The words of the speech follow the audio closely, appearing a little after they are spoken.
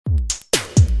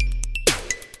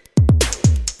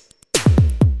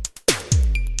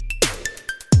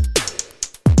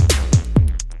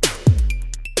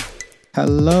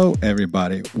Hello,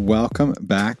 everybody. Welcome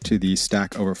back to the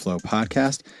Stack Overflow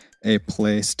podcast, a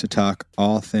place to talk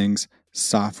all things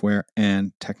software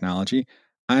and technology.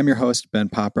 I'm your host, Ben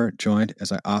Popper, joined,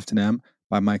 as I often am,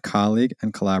 by my colleague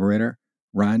and collaborator,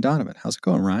 Ryan Donovan. How's it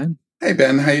going, Ryan? Hey,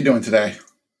 Ben. How you doing today?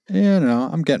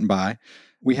 I'm getting by.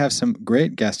 We have some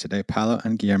great guests today, Paolo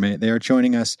and Guilherme. They are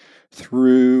joining us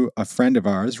through a friend of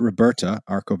ours, Roberta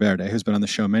Arcoverde, who's been on the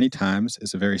show many times,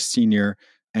 is a very senior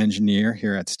engineer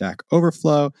here at Stack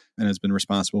Overflow and has been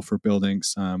responsible for building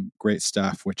some great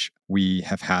stuff, which we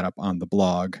have had up on the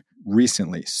blog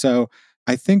recently. So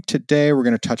I think today we're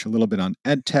going to touch a little bit on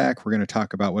EdTech. We're going to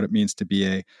talk about what it means to be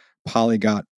a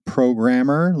polyglot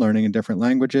programmer, learning in different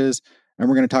languages. And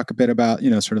we're going to talk a bit about,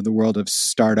 sort of the world of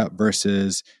startup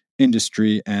versus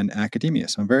industry and academia.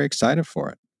 So I'm very excited for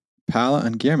it. Paolo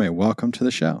and Guilherme, welcome to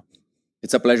the show.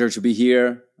 It's a pleasure to be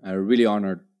here. I'm really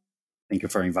honored. Thank you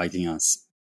for inviting us.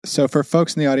 So for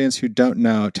folks in the audience who don't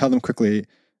know, tell them quickly,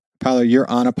 Paolo, you're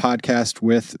on a podcast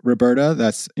with Roberta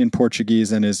that's in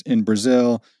Portuguese and is in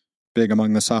Brazil, big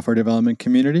among the software development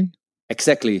community.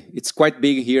 Exactly. It's quite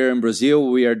big here in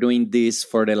Brazil. We are doing this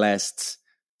for the last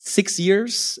 6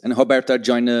 years, and Roberta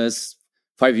joined us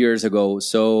 5 years ago.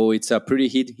 So it's a pretty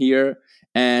hit here.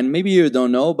 And maybe you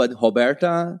don't know, but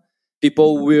Roberta,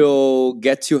 people will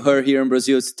get to her here in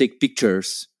Brazil to take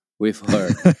pictures with her.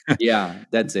 Yeah,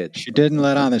 that's it. She didn't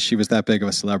let on that she was that big of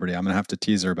a celebrity. I'm going to have to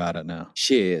tease her about it now.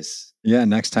 She is. Yeah,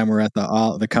 next time we're at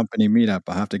the company meetup,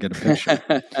 I'll have to get a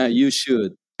picture. You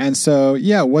should. And so,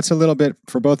 what's a little bit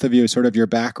for both of you, sort of your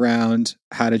background?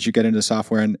 How did you get into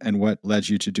software and what led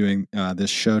you to doing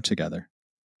this show together?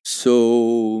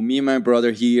 So me and my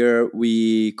brother here,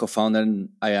 we co-founded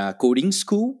a coding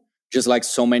school, just like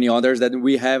so many others that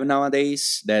we have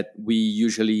nowadays that we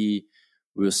usually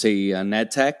will say an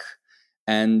EdTech.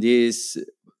 And this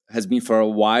has been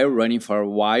running for a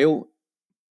while,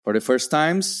 for the first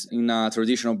times in a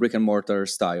traditional brick and mortar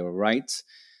style, right?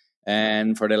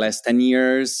 And for the last 10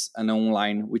 years, an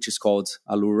online, which is called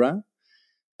Alura.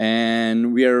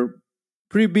 And we are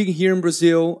pretty big here in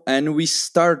Brazil. And we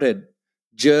started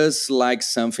just like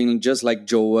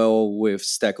Joel with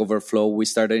Stack Overflow. We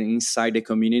started inside the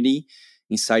community,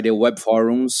 inside the web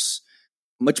forums,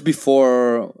 much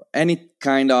before any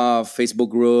kind of Facebook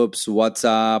groups,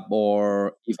 WhatsApp,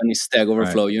 or even Stack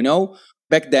Overflow, right.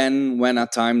 Back then, when a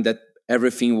time that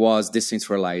everything was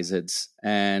decentralized,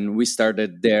 and we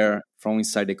started there from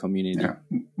inside the community. Yeah.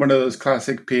 One of those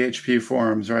classic PHP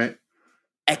forums, right?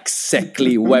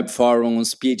 Exactly. Web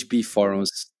forums, PHP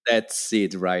forums. That's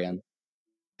it, Ryan.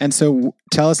 And so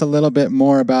tell us a little bit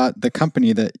more about the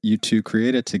company that you two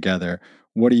created together.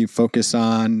 What do you focus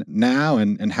on now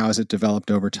and how has it developed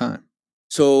over time?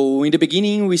 So in the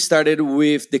beginning, we started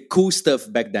with the cool stuff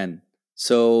back then.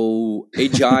 So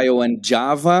Agile and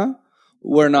Java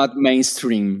were not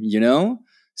mainstream,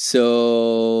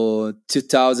 So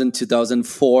 2000,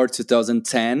 2004,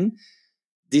 2010,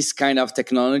 these kind of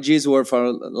technologies were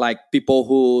for like people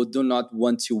who do not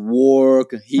want to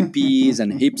work, hippies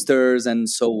and hipsters and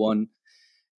so on.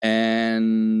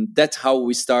 And that's how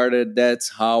we started.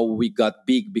 That's how we got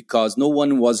big, because no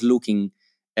one was looking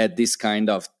at this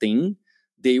kind of thing.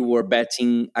 They were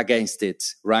betting against it,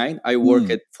 right? I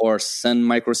worked for Sun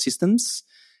Microsystems,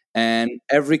 and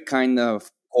every kind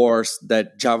of course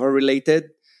that Java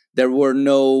related, there were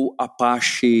no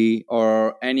Apache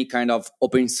or any kind of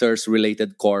open source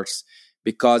related course,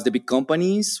 because the big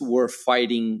companies were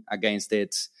fighting against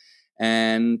it.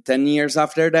 And 10 years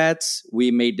after that,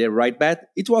 we made the right bet.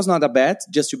 It was not a bet,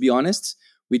 just to be honest.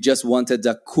 We just wanted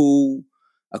a cool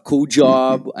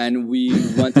job, and we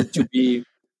wanted to be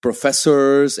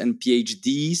professors and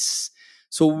PhDs.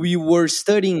 So we were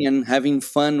studying and having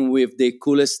fun with the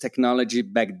coolest technology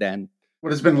back then.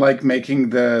 What has it been like making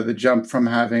the jump from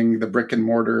having the brick and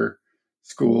mortar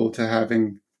school to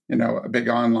having, a big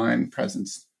online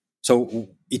presence? So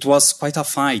it was quite a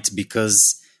fight,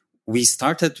 because we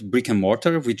started brick and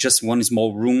mortar with just one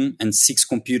small room and 6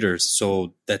 computers.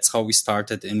 So that's how we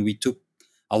started. And we took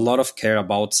a lot of care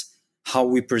about how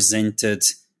we presented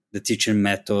the teaching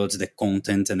methods, the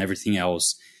content, and everything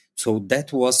else. So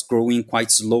that was growing quite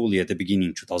slowly at the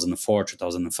beginning, 2004,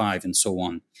 2005, and so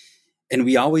on. And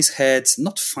we always had,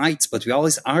 not fights, but we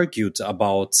always argued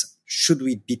about, should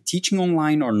we be teaching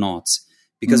online or not?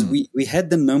 Because we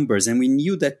had the numbers, and we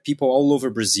knew that people all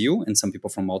over Brazil, and some people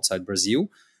from outside Brazil,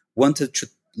 wanted to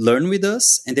learn with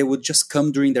us, and they would just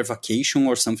come during their vacation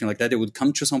or something like that. They would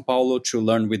come to São Paulo to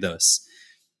learn with us.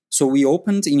 So we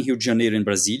opened in Rio de Janeiro and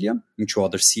Brasilia, in 2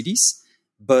 other cities,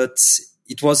 but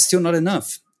it was still not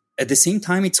enough. At the same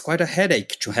time, it's quite a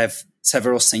headache to have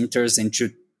several centers and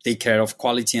to take care of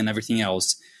quality and everything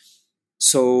else.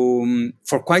 So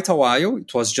for quite a while,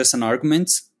 it was just an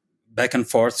argument back and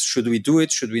forth. Should we do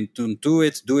it? Should we don't do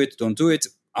it? Do it, don't do it?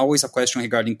 Always a question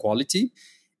regarding quality.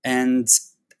 And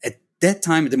at that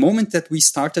time, the moment that we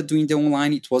started doing the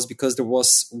online, it was because there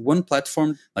was one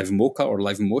platform, Live Mocha or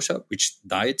Live Mocha, which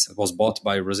died. It was bought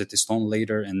by Rosetta Stone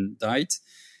later and died.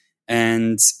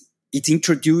 And it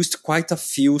introduced quite a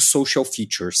few social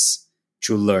features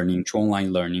to learning, to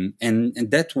online learning. And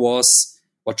that was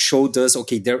what showed us,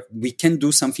 okay, there we can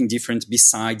do something different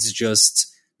besides just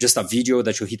a video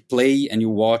that you hit play and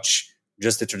you watch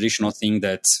just the traditional thing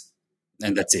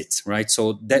and that's it, right?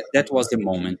 So that was the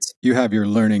moment. You have your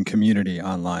learning community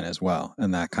online as well,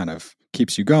 and that kind of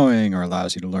keeps you going or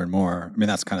allows you to learn more. I mean,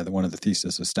 that's kind of one of the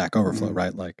thesis of Stack Overflow,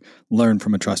 right? Like learn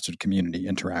from a trusted community,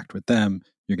 interact with them.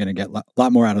 You're going to get a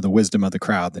lot more out of the wisdom of the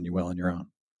crowd than you will on your own.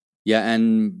 Yeah,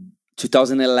 and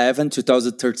 2011,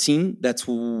 2013, that's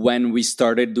when we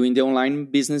started doing the online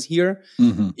business here.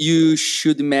 Mm-hmm. You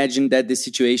should imagine that the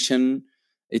situation,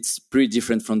 it's pretty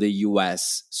different from the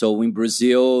US. So in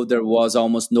Brazil, there was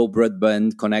almost no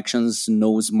broadband connections,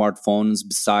 no smartphones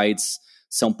besides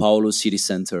São Paulo city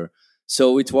center.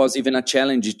 So it was even a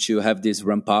challenge to have this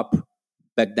ramp up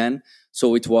back then.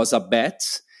 So it was a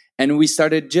bet. And we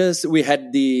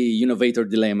had the innovator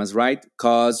dilemmas, right?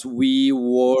 Because we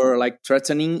were like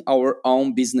threatening our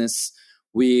own business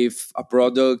with a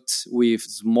product with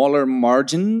smaller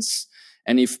margins.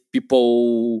 And if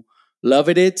people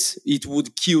loved it, it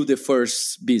would kill the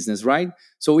first business, right?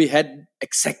 So we had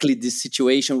exactly this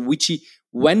situation, which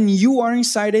when you are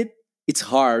inside it, it's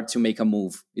hard to make a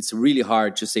move. It's really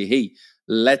hard to say, hey,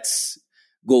 let's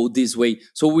go this way.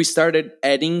 So we started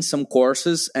adding some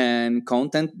courses and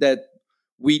content that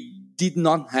we did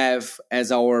not have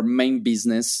as our main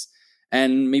business.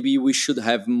 And maybe we should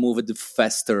have moved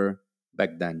faster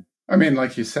back then. I mean,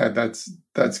 like you said, that's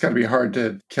got to be hard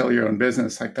to kill your own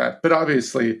business like that. But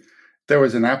obviously, there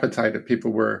was an appetite if people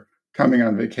were coming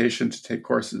on vacation to take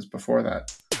courses before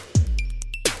that.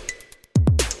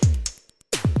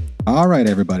 All right,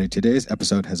 everybody. Today's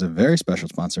episode has a very special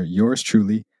sponsor, yours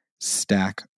truly,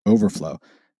 Stack Overflow.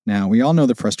 Now, we all know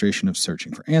the frustration of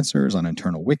searching for answers on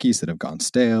internal wikis that have gone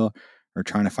stale, or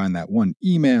trying to find that one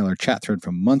email or chat thread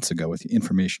from months ago with the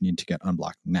information you need to get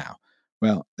unblocked now.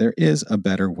 Well, there is a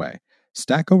better way.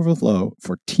 Stack Overflow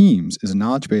for Teams is a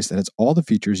knowledge base that has all the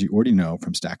features you already know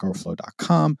from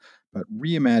stackoverflow.com, but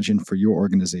reimagined for your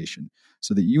organization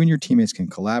so that you and your teammates can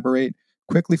collaborate,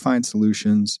 quickly find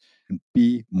solutions, and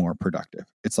be more productive.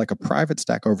 It's like a private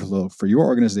Stack Overflow for your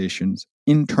organization's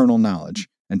internal knowledge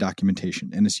and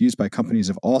documentation, and it's used by companies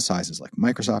of all sizes like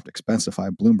Microsoft,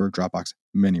 Expensify, Bloomberg, Dropbox,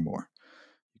 many more.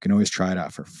 You can always try it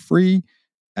out for free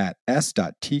at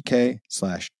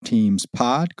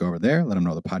s.tk/teamspod. Go over there, let them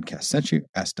know the podcast sent you,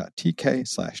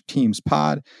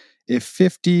 s.tk/teamspod. If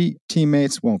 50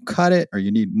 teammates won't cut it or you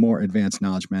need more advanced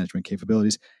knowledge management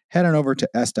capabilities, head on over to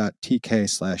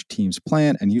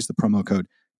s.tk/teamsplan and use the promo code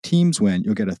TEAMSWIN.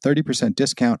 You'll get a 30%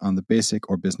 discount on the basic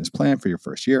or business plan for your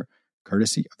first year,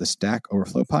 courtesy of the Stack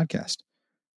Overflow podcast.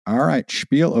 All right,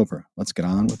 spiel over. Let's get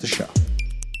on with the show.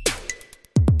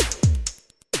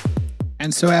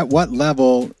 And so at what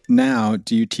level now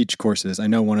do you teach courses? I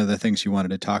know one of the things you wanted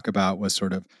to talk about was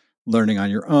sort of learning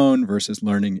on your own versus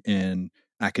learning in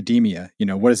academia. You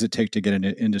know, what does it take to get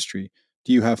into industry?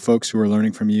 Do you have folks who are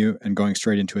learning from you and going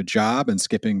straight into a job and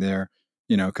skipping their,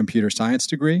 computer science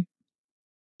degree?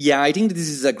 Yeah, I think this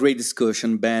is a great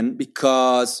discussion, Ben,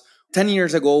 because 10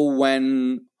 years ago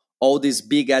when all these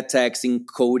big attacks in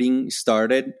coding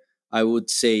started, I would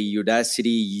say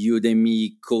Udacity,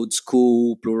 Udemy, Code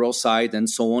School, Pluralsight, and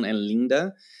so on, and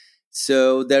Lynda.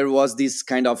 So there was this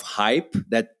kind of hype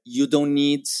that you don't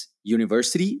need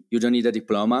university, you don't need a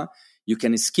diploma, you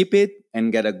can skip it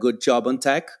and get a good job on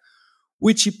tech,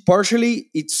 which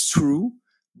partially it's true,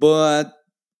 but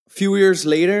a few years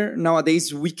later,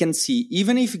 nowadays, we can see,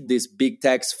 even if these big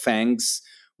tech fangs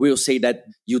will say that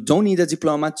you don't need a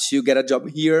diploma to get a job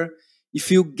here, if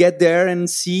you get there and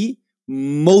see,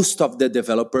 most of the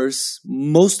developers,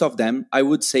 most of them, I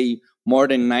would say more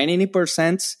than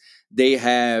 90%, they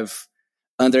have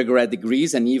undergrad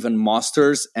degrees and even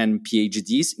masters and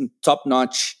PhDs in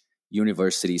top-notch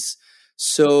universities.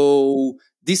 So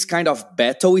this kind of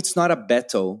battle, it's not a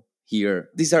battle here.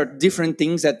 These are different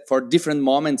things that for different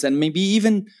moments and maybe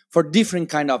even for different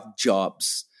kind of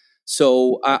jobs.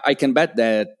 So I can bet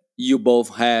that you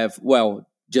both have, well,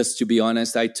 just to be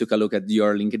honest, I took a look at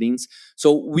your LinkedIns.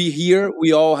 So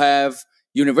we all have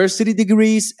university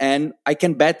degrees, and I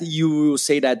can bet you will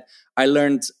say that I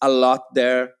learned a lot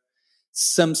there.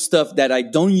 Some stuff that I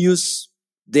don't use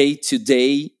day to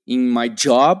day in my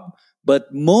job,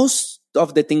 but most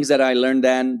of the things that I learned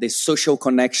then, the social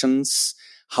connections,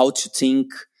 how to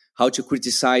think, how to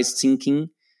criticize thinking,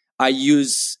 I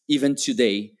use even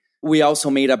today. We also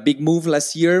made a big move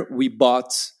last year. We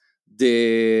bought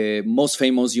the most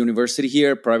famous university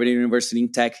here, private university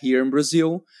in tech here in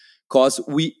Brazil, because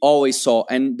we always saw,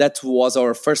 and that was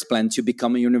our first plan, to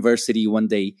become a university one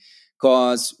day,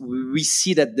 because we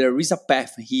see that there is a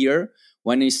path here.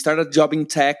 When you start a job in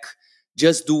tech,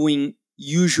 just doing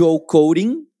usual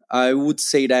coding, I would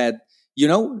say that,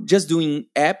 just doing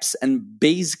apps and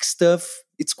basic stuff,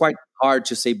 it's quite hard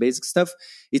to say basic stuff.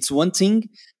 It's one thing.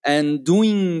 And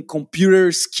doing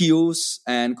computer skills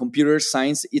and computer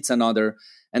science, it's another.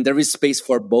 And there is space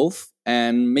for both.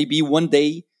 And maybe one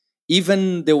day,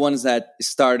 even the ones that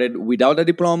started without a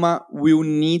diploma will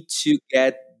need to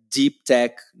get deep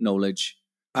tech knowledge.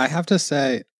 I have to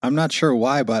say, I'm not sure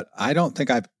why, but I don't think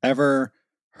I've ever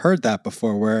heard that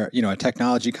before where, a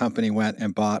technology company went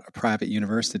and bought a private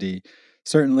university.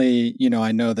 Certainly,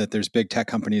 I know that there's big tech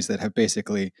companies that have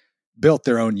basically built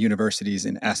their own universities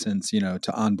in essence,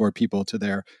 to onboard people to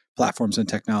their platforms and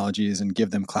technologies and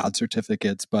give them cloud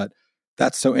certificates. But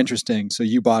that's so interesting. So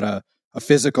you bought a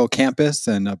physical campus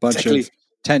and a bunch of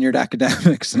tenured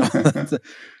academics and all that.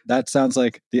 That sounds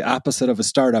like the opposite of a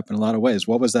startup in a lot of ways.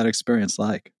 What was that experience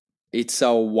like? It's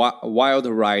a wild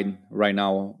ride right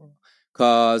now,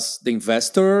 because the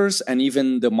investors and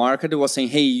even the market was saying,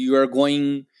 hey, you are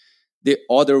going the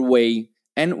other way.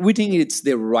 And we think it's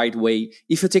the right way.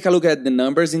 If you take a look at the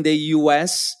numbers in the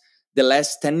US, the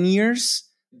last 10 years,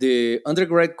 the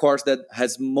undergrad course that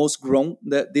has most grown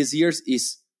these years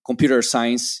is computer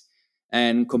science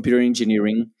and computer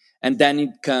engineering. And then it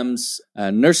comes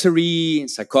nursery,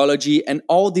 psychology, and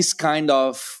all this kind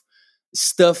of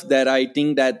stuff that I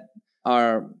think that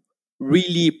are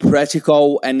really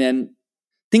practical, and then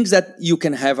things that you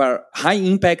can have a high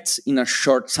impact in a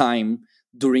short time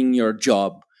during your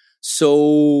job.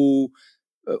 So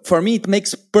for me, it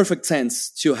makes perfect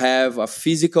sense to have a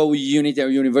physical unit or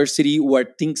university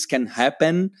where things can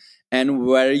happen and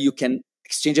where you can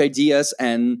exchange ideas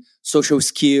and social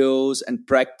skills and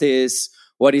practice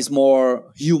what is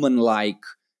more human-like.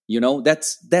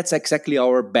 That's exactly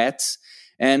our bet.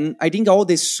 And I think all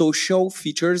the social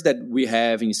features that we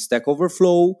have in Stack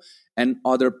Overflow and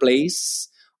other places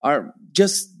are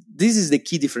just, this is the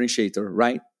key differentiator,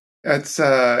 right? That's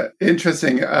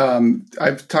interesting.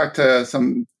 I've talked to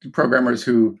some programmers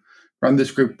who run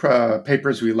this group,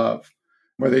 Papers We Love,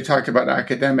 where they talk about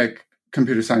academic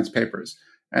computer science papers.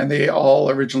 And they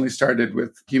all originally started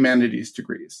with humanities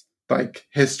degrees, like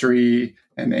history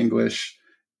and English.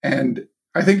 And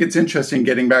I think it's interesting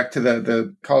getting back to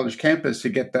the college campus to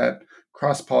get that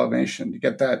cross-pollination, to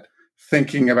get that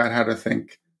thinking about how to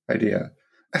think idea.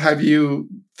 Have you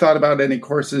thought about any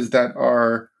courses that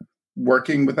are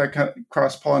working with that kind of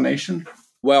cross-pollination?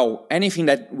 Well, anything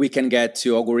that we can get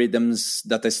to algorithms,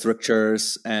 data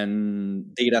structures,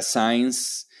 and data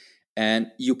science, and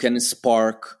you can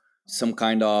spark some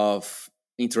kind of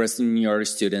interest in your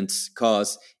students.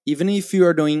 Because even if you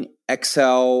are doing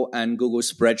Excel and Google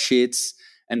spreadsheets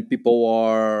and people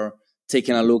are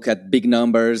taking a look at big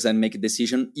numbers and make a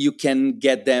decision, you can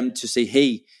get them to say,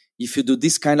 hey, if you do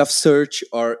this kind of search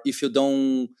or if you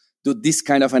don't do this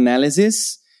kind of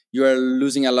analysis, you are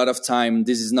losing a lot of time.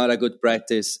 This is not a good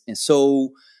practice. And so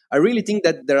I really think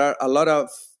that there are a lot of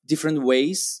different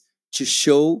ways to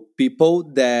show people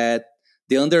that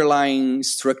the underlying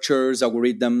structures,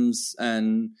 algorithms,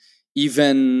 and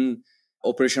even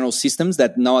operational systems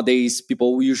that nowadays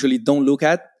people usually don't look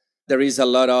at, there is a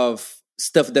lot of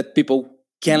stuff that people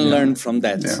can learn from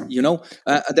that.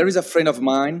 There is a friend of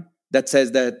mine that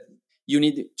says that you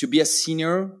need to be a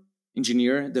senior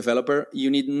engineer, developer. You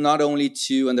need not only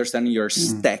to understand your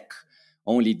stack,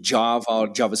 only Java or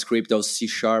JavaScript or C#.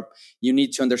 You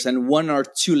need to understand one or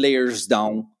two layers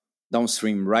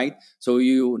downstream, right? So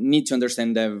you need to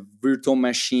understand the virtual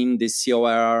machine, the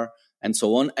COR, and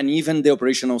so on, and even the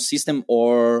operational system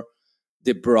or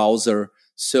the browser.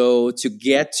 So to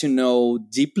get to know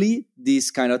deeply this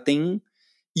kind of thing,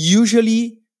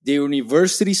 usually the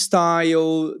university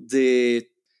style, the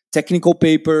technical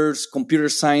papers, computer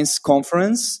science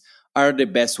conference are the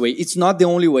best way. It's not the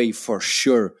only way, for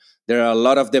sure. There are a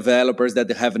lot of developers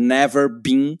that have never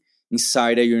been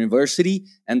inside a university,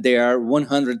 and they are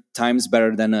 100 times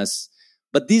better than us.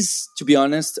 But these, to be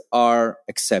honest, are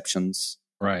exceptions.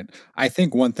 Right. I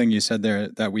think one thing you said there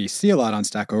that we see a lot on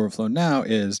Stack Overflow now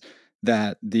is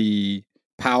that the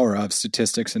power of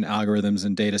statistics and algorithms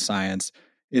and data science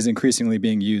is increasingly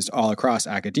being used all across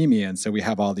academia. And so we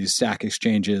have all these Stack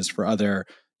exchanges for other,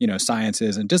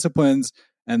 sciences and disciplines.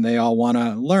 and they all want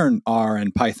to learn R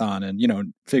and Python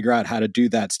and, figure out how to do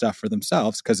that stuff for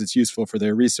themselves because it's useful for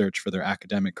their research, for their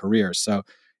academic careers. So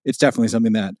it's definitely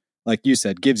something that, like you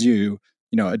said, gives you,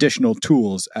 additional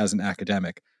tools as an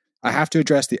academic. I have to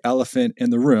address the elephant in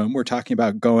the room. We're talking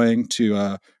about going to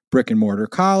a brick and mortar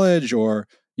college or,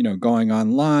 going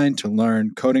online to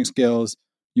learn coding skills.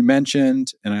 You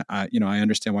mentioned, and I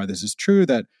understand why this is true,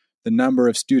 that the number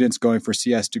of students going for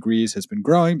CS degrees has been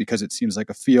growing because it seems like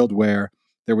a field where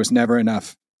there was never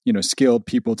enough, skilled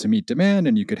people to meet demand,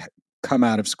 and you could come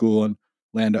out of school and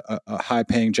land a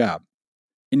high-paying job.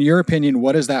 In your opinion,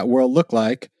 what does that world look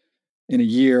like in a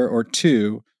year or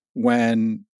two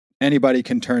when anybody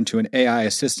can turn to an AI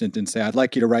assistant and say, I'd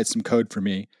like you to write some code for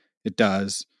me? It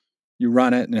does. You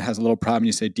run it and it has a little problem.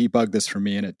 You say, debug this for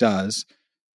me, and it does.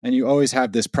 And you always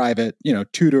have this private,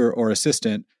 tutor or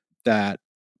assistant that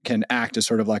can act as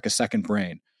sort of like a second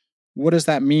brain. What does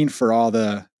that mean for all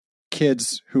the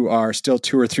kids who are still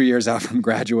 2 or 3 years out from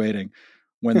graduating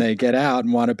when they get out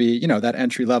and want to be, that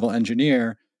entry-level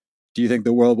engineer? Do you think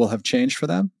the world will have changed for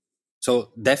them?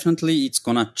 So definitely it's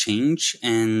going to change.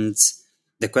 And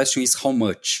the question is how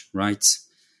much, right?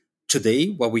 Today,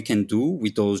 what we can do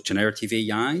with those generative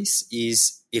AIs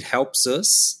is it helps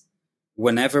us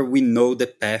whenever we know the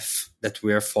path that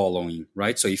we are following,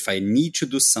 right? So if I need to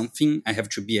do something, I have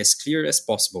to be as clear as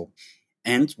possible.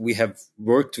 And we have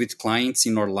worked with clients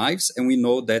in our lives, and we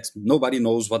know that nobody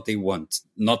knows what they want.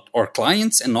 Not our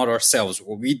clients and not ourselves.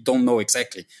 We don't know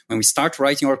exactly. When we start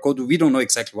writing our code, we don't know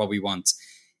exactly what we want.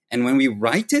 And when we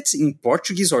write it in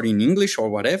Portuguese or in English or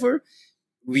whatever,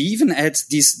 we even add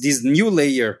this new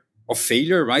layer of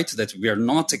failure, right? That we are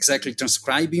not exactly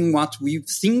transcribing what we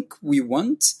think we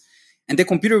want. And the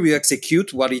computer will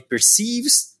execute what it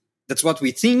perceives. That's what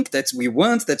we think that we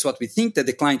want. That's what we think that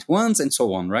the client wants, and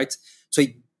so on, right? So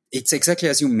it's exactly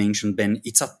as you mentioned, Ben.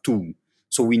 It's a tool.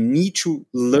 So we need to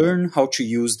learn how to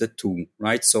use the tool,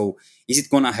 right? So is it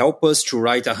going to help us to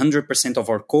write 100% of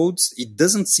our codes? It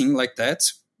doesn't seem like that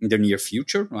in the near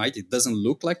future, right? It doesn't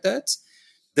look like that.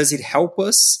 Does it help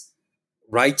us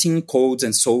writing codes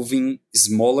and solving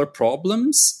smaller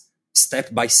problems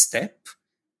step by step,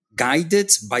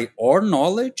 guided by our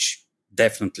knowledge?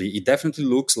 Definitely. It definitely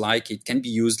looks like it can be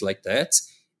used like that,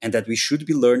 and that we should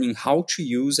be learning how to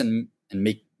use and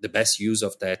make the best use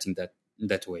of that in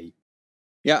that way.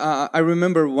 Yeah, I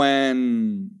remember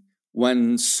when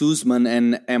Sussman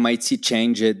and MIT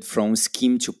changed from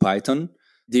Scheme to Python,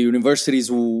 the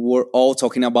universities were all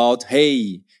talking about,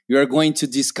 hey, you are going to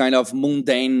this kind of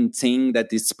mundane thing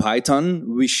that is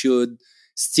Python. We should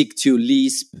stick to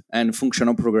Lisp and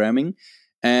functional programming.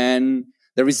 And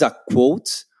there is a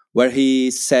quote where he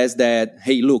says that,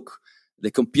 hey, look,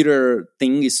 the computer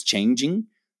thing is changing.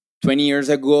 20 years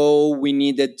ago, we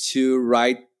needed to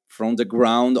write from the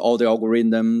ground all the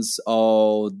algorithms,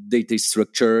 all data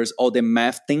structures, all the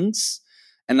math things.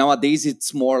 And nowadays,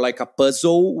 it's more like a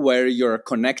puzzle where you're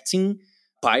connecting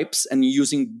pipes and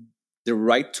using the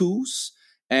right tools.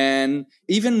 And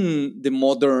even the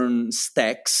modern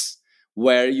stacks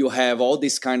where you have all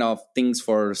these kind of things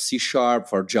for C#,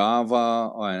 for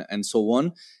Java, and so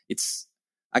on. It's,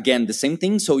 again, the same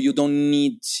thing. So you don't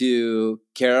need to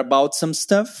care about some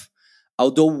stuff.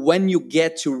 Although when you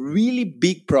get to really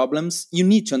big problems, you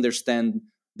need to understand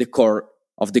the core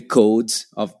of the codes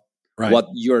of what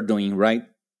you're doing, right?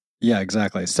 Yeah,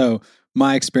 exactly. So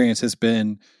my experience has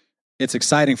been, it's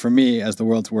exciting for me as the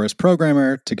world's worst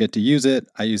programmer to get to use it.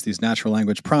 I use these natural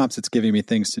language prompts. It's giving me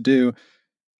things to do.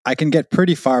 I can get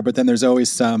pretty far, but then there's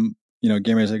always some,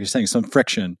 gamers, like you're saying, some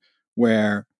friction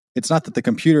where it's not that the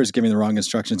computer is giving the wrong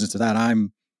instructions. It's that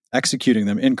I'm executing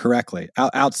them incorrectly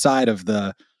outside of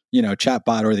the,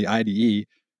 chatbot or the IDE.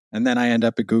 And then I end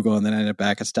up at Google, and then I end up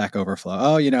back at Stack Overflow.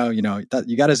 Oh, you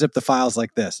got to zip the files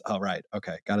like this. Oh, right.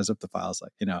 Okay. Got to zip the files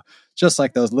just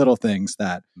like those little things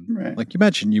that, like you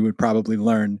mentioned, you would probably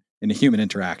learn in a human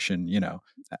interaction,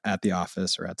 at the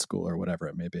office or at school or whatever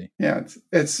it may be. Yeah.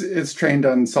 It's trained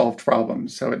on solved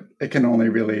problems. So it can only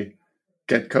really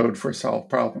get code for solved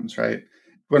problems, right?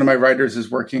 One of my writers is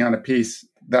working on a piece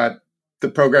that the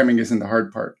programming isn't the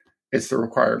hard part. It's the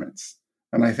requirements.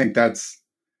 And I think that's,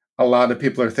 a lot of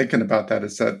people are thinking about that,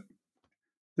 is that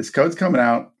this code's coming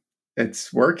out,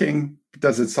 it's working.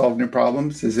 Does it solve new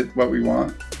problems? Is it what we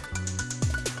want?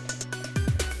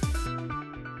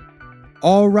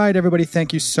 All right, everybody,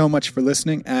 thank you so much for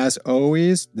listening. As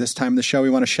always, this time in the show, we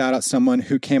want to shout out someone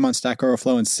who came on Stack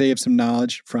Overflow and saved some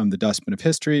knowledge from the dustbin of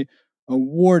history.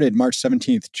 Awarded March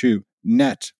 17th to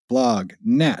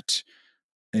NetBlogNet,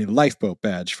 a lifeboat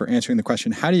badge for answering the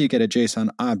question, how do you get a JSON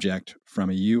object from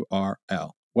a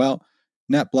URL? Well,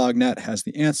 NetBlogNet has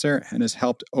the answer and has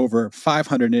helped over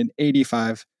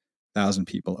 585,000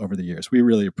 people over the years. We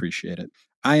really appreciate it.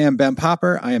 I am Ben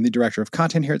Popper. I am the director of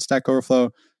content here at Stack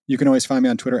Overflow. You can always find me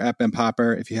on Twitter at Ben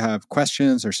Popper. If you have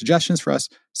questions or suggestions for us,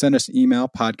 send us an email,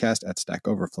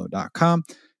 podcast@stackoverflow.com.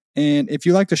 And if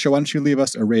you like the show, why don't you leave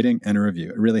us a rating and a review?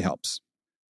 It really helps.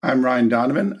 I'm Ryan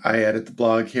Donovan. I edit the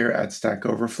blog here at Stack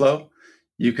Overflow.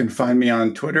 You can find me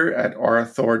on Twitter at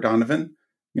 @RThorDonovan.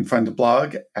 You can find the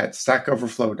blog at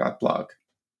stackoverflow.blog.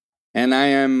 And I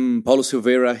am Paulo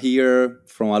Silveira here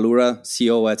from Allura,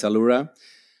 CEO at Allura.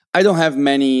 I don't have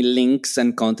many links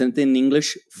and content in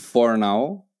English for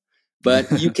now,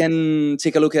 but you can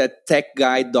take a look at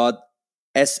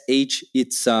techguide.sh.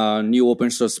 It's a new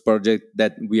open source project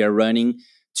that we are running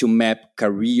to map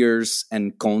careers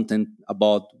and content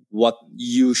about what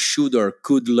you should or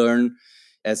could learn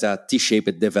as a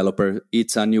T-shaped developer.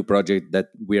 It's a new project that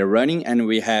we are running, and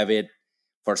we have it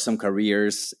for some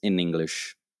careers in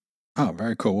English. Oh,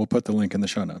 very cool. We'll put the link in the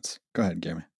show notes. Go ahead,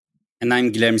 Guilherme. And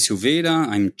I'm Guilherme Silveira.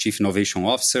 I'm Chief Innovation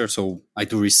Officer, so I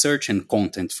do research and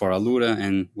content for Allura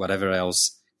and whatever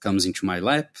else comes into my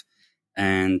lap.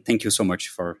 And thank you so much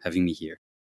for having me here.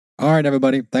 All right,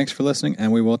 everybody. Thanks for listening,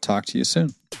 and we will talk to you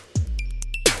soon.